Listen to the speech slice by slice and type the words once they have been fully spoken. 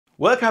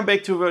Welcome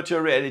back to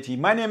Virtual Reality.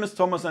 My name is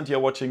Thomas and you're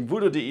watching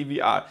VoodooDE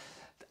VR.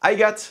 I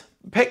got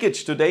a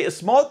package today, a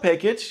small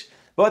package,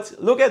 but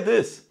look at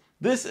this.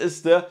 This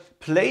is the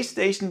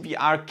PlayStation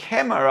VR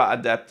camera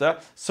adapter,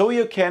 so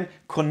you can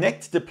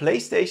connect the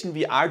PlayStation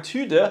VR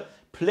to the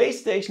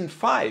PlayStation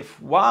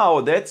 5.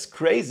 Wow, that's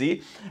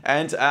crazy.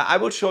 And I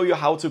will show you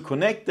how to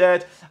connect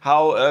that,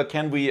 how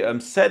can we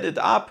set it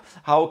up,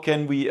 how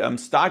can we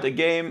start a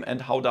game,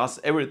 and how does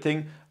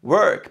everything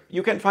work.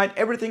 You can find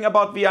everything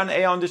about VR and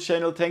AR on this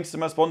channel thanks to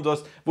my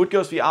sponsors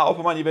VoodooDE VR,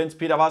 Oppermann Events,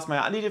 Peter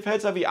Wasmeier, Andi de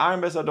Felser, VR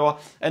Ambassador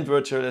and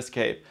Virtual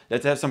Escape.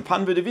 Let's have some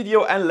fun with the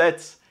video and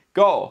let's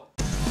go!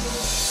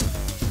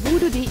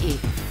 VoodooDE.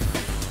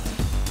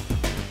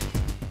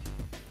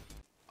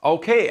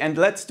 Okay, and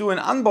let's do an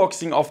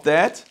unboxing of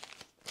that.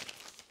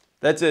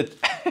 That's it.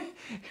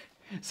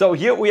 So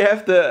here we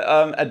have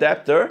the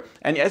adapter,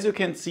 and as you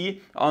can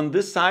see on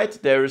this side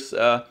there's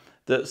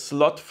the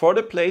slot for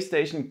the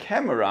PlayStation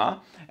camera,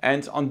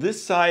 and on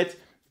this side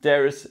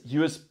there is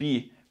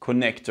USB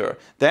connector.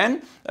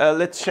 Then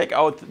let's check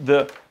out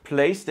the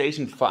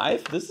PlayStation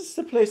 5. This is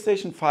the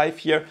PlayStation 5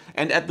 here,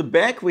 and at the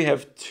back we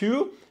have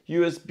two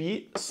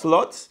USB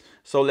slots.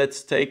 So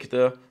let's take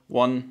the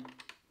one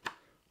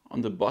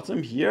on the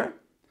bottom here.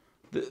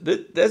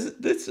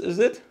 This is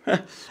it.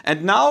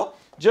 And now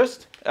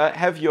just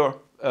have your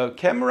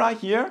camera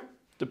here,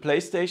 the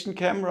PlayStation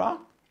camera.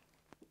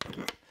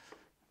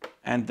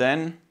 And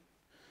then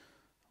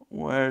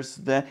where's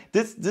that?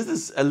 This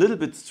is a little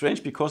bit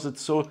strange because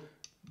it's so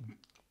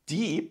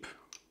deep.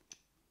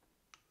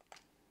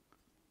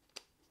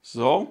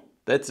 So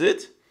that's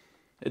it.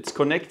 It's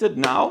connected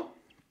now.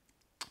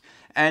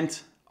 And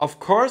of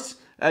course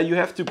you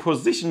have to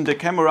position the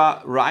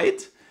camera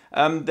right.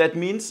 That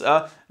means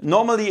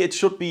normally it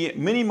should be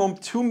minimum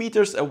 2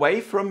 meters away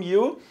from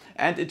you,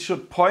 and it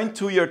should point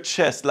to your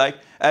chest, like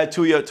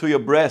to your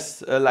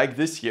breast, like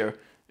this here.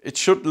 It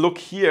should look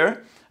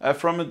here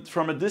from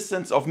a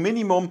distance of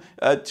minimum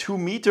 2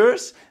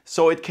 meters,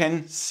 so it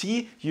can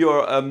see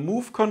your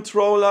move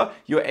controller,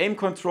 your aim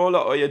controller,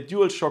 or your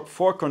DualShock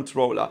 4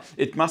 controller.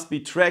 It must be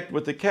tracked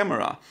with the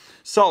camera.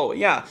 So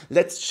yeah,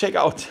 let's check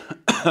out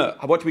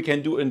what we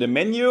can do in the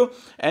menu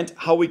and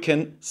how we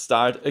can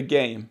start a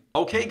game.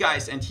 Okay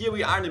guys, and here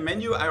we are in the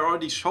menu. I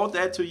already showed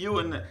that to you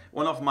in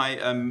one of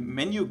my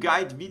menu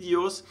guide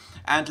videos.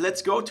 And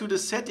let's go to the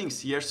settings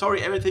here.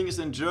 Sorry, everything is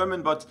in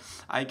German, but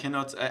I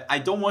cannot, I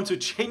don't want to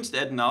change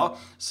that now.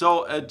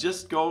 So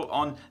just go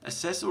on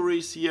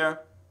accessories here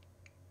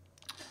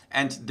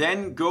and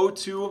then go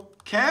to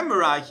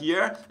camera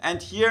here,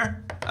 and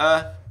here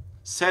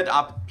set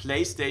up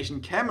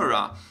PlayStation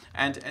camera.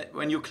 And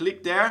when you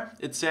click there,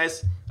 it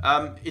says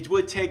it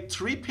will take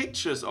 3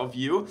 pictures of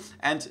you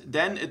and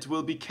then it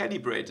will be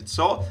calibrated.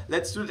 So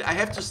let's do it. I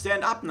have to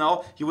stand up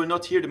now. You will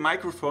not hear the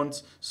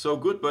microphones so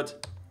good,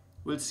 but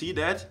we'll see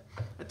that.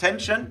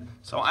 Attention.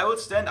 So I will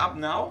stand up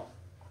now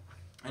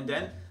and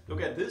then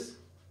look at this.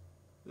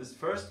 This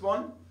first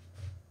one,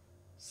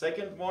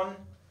 second one,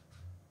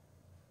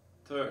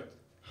 third.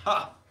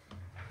 Ha!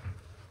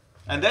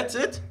 And that's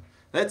it.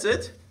 That's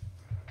it.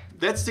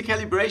 That's the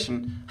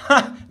calibration.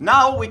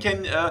 Now we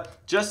can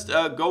just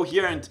go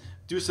here and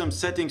do some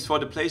settings for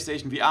the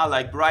PlayStation VR,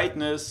 like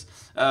brightness,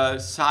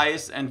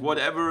 size and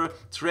whatever,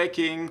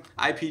 tracking,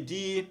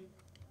 IPD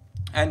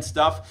and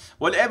stuff.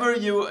 Whatever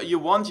you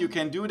want, you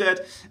can do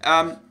that.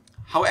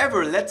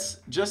 However, let's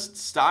just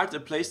start a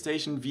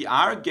PlayStation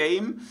VR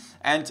game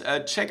and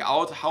check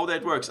out how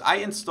that works. I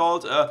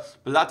installed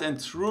Blood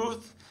and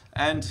Truth,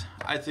 and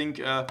I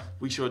think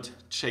we should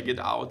check it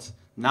out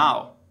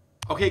now.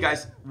 Okay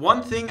guys,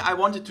 one thing I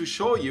wanted to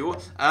show you,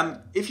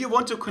 if you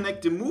want to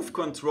connect the move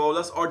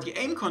controllers or the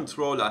aim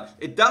controller,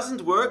 it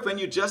doesn't work when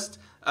you just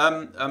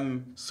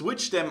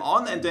switch them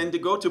on and then they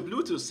go to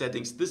Bluetooth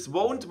settings. This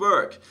won't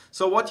work.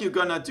 So what you're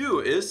gonna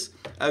do is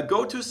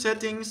go to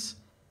settings,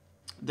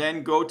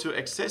 then go to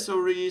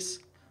accessories,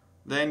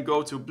 then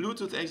go to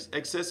Bluetooth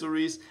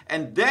accessories,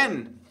 and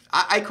then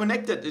I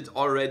connected it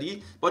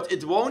already, but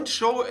it won't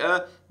show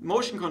a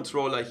motion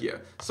controller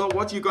here. So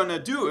what you're gonna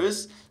do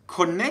is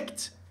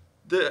connect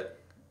the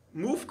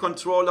move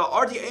controller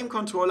or the aim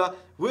controller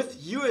with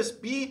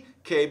USB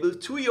cable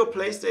to your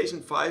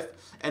PlayStation 5,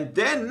 and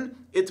then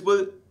it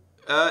will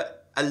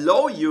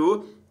allow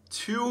you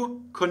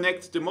to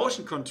connect the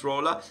motion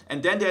controller,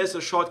 and then there is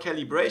a short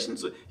calibration,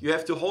 so you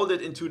have to hold it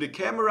into the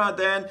camera,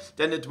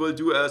 then it will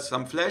do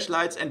some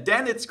flashlights, and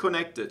then it's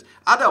connected.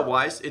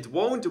 Otherwise it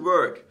won't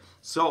work.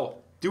 So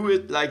do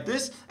it like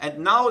this, and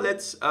now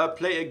let's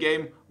play a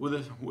game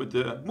with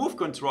the move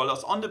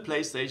controllers on the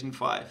PlayStation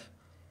 5.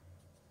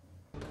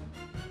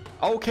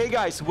 Okay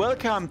guys,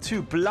 welcome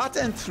to Blood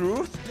and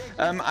Truth.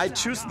 I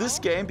choose this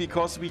game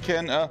because we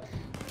can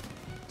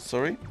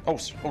sorry, oh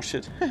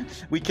shit.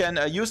 We can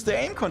use the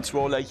aim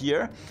controller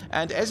here,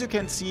 and as you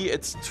can see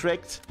it's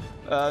tracked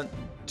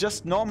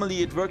just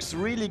normally. It works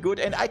really good,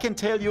 and I can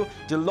tell you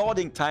the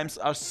loading times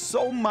are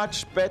so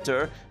much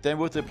better than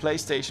with the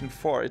PlayStation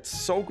 4. It's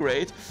so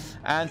great.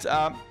 And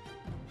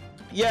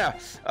yeah,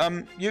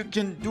 you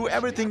can do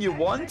everything you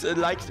want,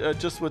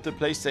 just with the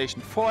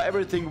PlayStation 4.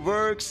 Everything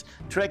works,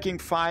 tracking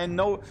fine,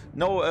 no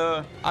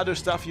other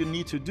stuff you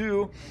need to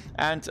do,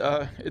 and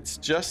it's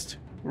just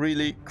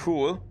really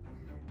cool.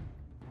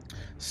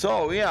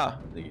 So yeah,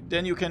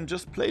 then you can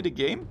just play the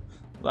game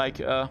like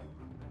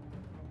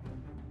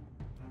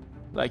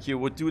you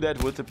would do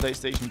that with the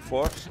PlayStation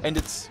 4, and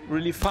it's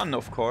really fun,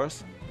 of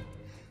course.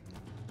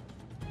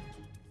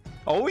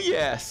 Oh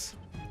yes,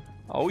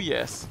 oh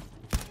yes.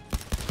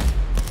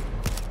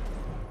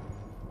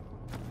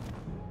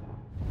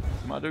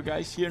 Other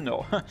guys here?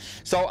 No.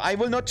 So I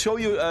will not show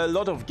you a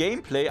lot of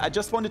gameplay. I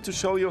just wanted to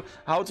show you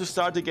how to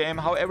start the game,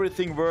 how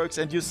everything works,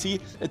 and you see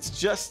it's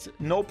just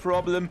no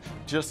problem.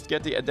 Just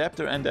get the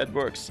adapter and that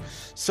works.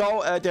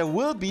 So there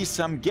will be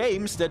some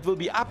games that will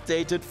be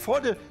updated for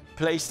the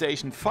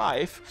PlayStation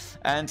 5,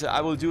 and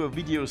I will do a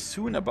video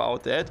soon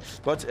about that.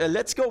 But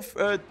let's go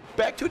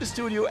back to the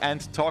studio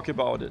and talk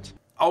about it.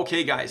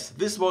 Okay guys,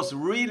 this was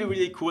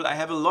really cool. I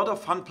have a lot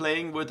of fun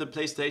playing with the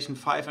PlayStation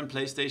 5 and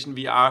PlayStation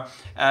VR,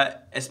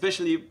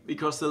 especially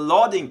because the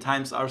loading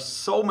times are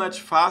so much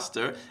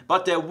faster.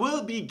 But there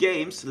will be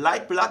games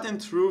like Blood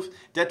and Truth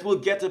that will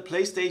get a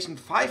PlayStation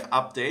 5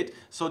 update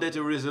so that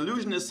the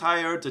resolution is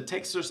higher, the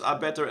textures are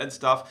better and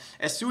stuff.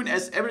 As soon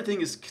as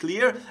everything is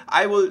clear,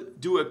 I will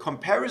do a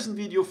comparison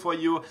video for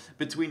you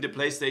between the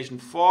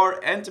PlayStation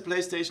 4 and the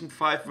PlayStation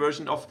 5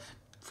 version of,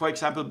 for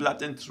example,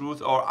 Blood and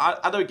Truth, or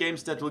other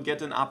games that will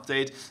get an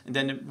update, and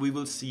then we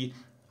will see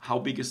how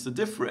big is the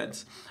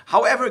difference.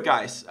 However,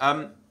 guys,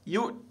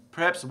 you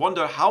perhaps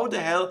wonder, how the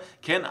hell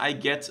can I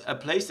get a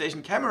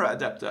PlayStation camera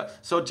adapter?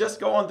 So just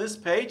go on this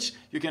page,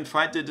 you can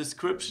find the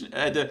description,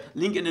 the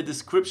link in the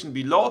description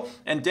below,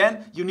 and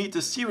then you need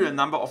the serial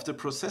number of the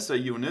processor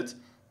unit.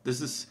 This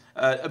is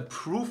a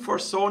proof for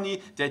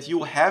Sony that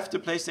you have the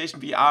PlayStation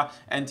VR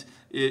and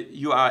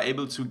you are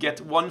able to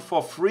get one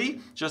for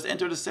free. Just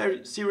enter the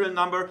serial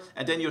number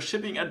and then your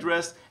shipping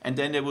address, and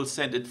then they will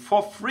send it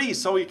for free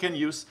so you can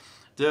use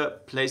the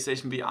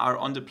PlayStation VR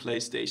on the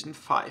PlayStation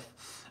 5.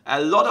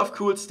 A lot of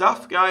cool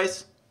stuff,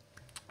 guys.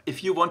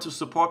 If you want to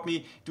support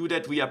me, do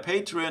that via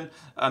Patreon.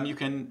 You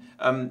can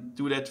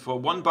do that for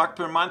 $1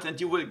 per month and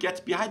you will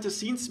get behind the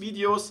scenes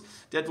videos.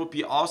 That would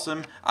be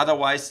awesome.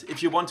 Otherwise,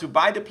 if you want to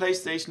buy the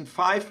PlayStation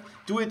 5,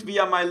 do it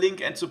via my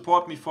link and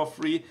support me for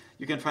free.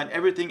 You can find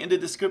everything in the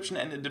description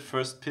and in the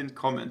first pinned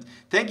comment.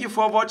 Thank you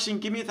for watching.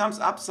 Give me a thumbs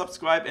up,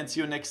 subscribe, and see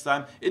you next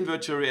time in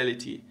virtual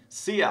reality.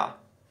 See ya!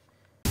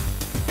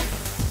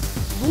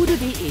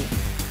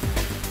 VoodooDE